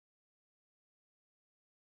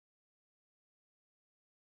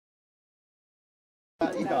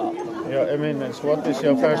Your Eminence, what is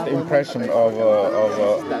your first impression of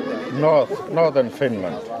northern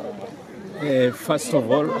Finland? First of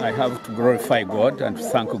all, I have to glorify God and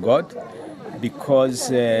thank God because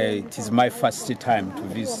it is my first time to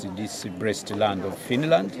visit this blessed land of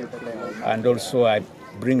Finland, and also I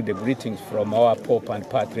bring the greetings from our Pope and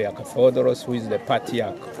Patriarch Theodoros, who is the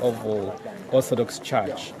Patriarch of Orthodox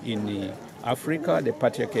Church in Africa, the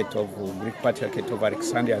Patriarchate of Greek Patriarchate of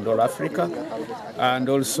Alexandria and all Africa. And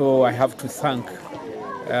also I have to thank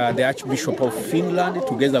the Archbishop of Finland,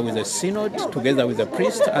 together with the Synod, together with the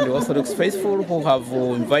priest and the Orthodox faithful, who have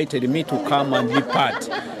invited me to come and be part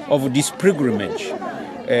of this pilgrimage.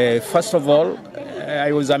 First of all,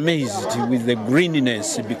 I was amazed with the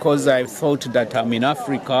greenness because I thought that I'm in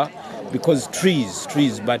Africa because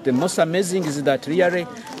trees, but the most amazing is that really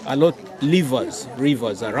a lot rivers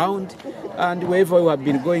around, and wherever we have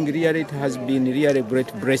been going, really it has been really a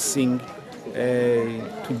great blessing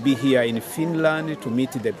to be here in Finland, to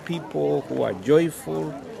meet the people who are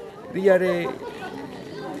joyful. Really,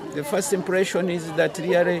 the first impression is that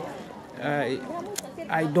really,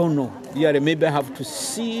 I don't know. Really, maybe I have to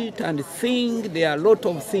sit and think. There are a lot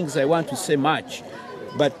of things I want to say much,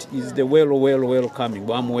 but it's the welcoming.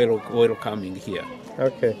 I'm welcoming here.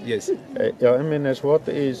 Okay. Yes. Your Eminence, what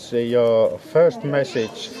is your first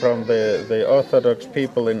message from the Orthodox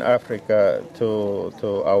people in Africa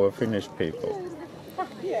to our Finnish people?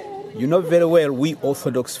 You know very well, we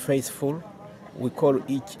Orthodox faithful, we call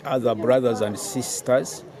each other brothers and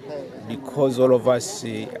sisters because all of us,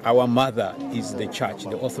 our mother is the church,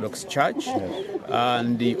 the Orthodox Church. Yes.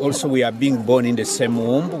 And also we are being born in the same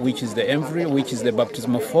womb, which is the embryo, which is the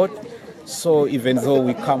baptismal font. So even though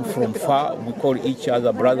we come from far, we call each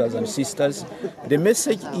other brothers and sisters. The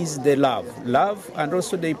message is the love, and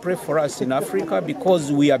also they pray for us in Africa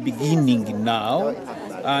because we are beginning now,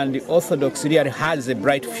 and the Orthodox really has a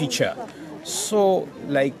bright future. So,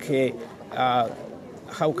 like,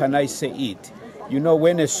 how can I say it? You know,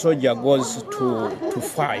 when a soldier goes to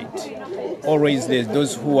fight, always there's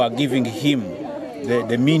those who are giving him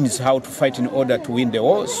the means how to fight in order to win the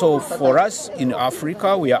war. So for us in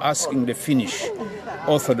Africa, we are asking the Finnish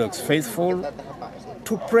Orthodox faithful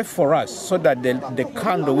to pray for us so that the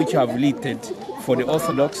candle which have lit for the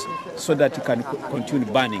Orthodox, so that it can continue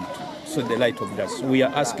burning, so the light of us. We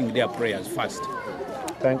are asking their prayers first.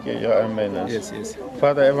 Thank you, Your Eminence. Yes.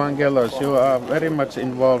 Father Evangelos, you are very much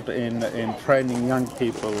involved in training young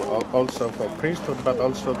people, also for priesthood, but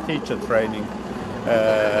also teacher training.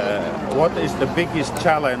 What is the biggest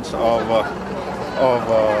challenge of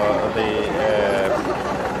the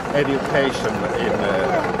education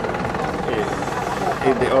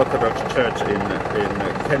in the Orthodox Church in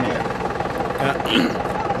Kenya?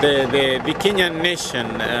 The Kenyan nation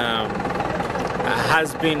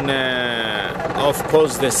has been, of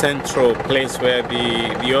course, the central place where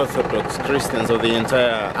the Orthodox Christians of the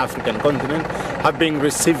entire African continent have been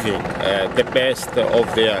receiving the best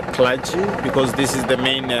of their clergy, because this is the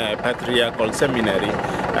main patriarchal seminary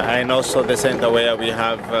and also the center where we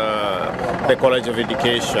have the College of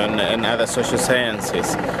Education and other social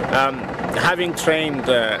sciences. Having trained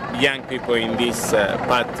young people in this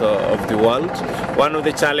part of the world, one of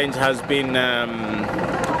the challenges has been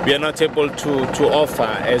we are not able to offer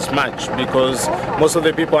as much because most of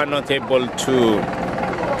the people are not able to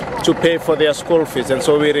pay for their school fees, and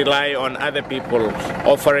so we rely on other people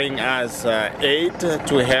offering us aid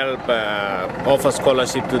to help offer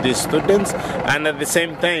scholarship to these students. And at the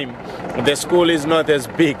same time, the school is not as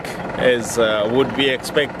big as would be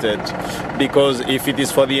expected, because if it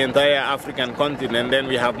is for the entire African continent, then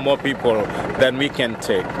we have more people than we can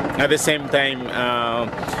take. At the same time,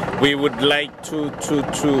 we would like to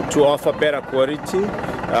offer better quality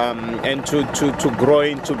and to grow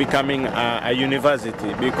into becoming a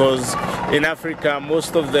university, because in Africa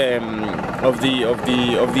most of the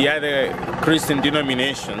other Christian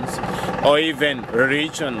denominations or even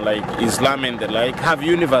religion like Islam and the like have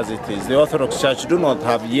universities. The Orthodox Church do not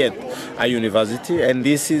have yet a university, and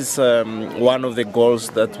this is one of the goals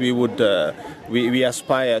that we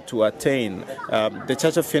aspire to attain. The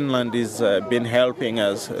Church of Finland has been helping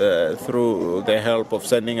us through the help of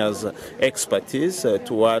sending us expertise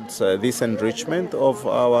towards this enrichment of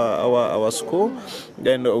our school.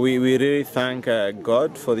 And we really thank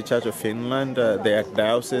God for the Church of Finland, the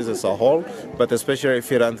diocese as a whole, but especially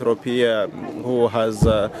Philanthropia, who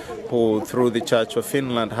through the Church of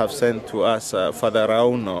Finland have sent to us Father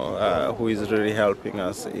Rauno, who is really helping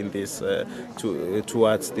us in this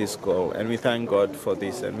towards this goal. And we thank God for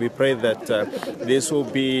this, and we pray that this will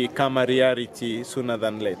become a reality sooner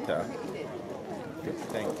than later.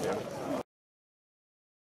 Thank you.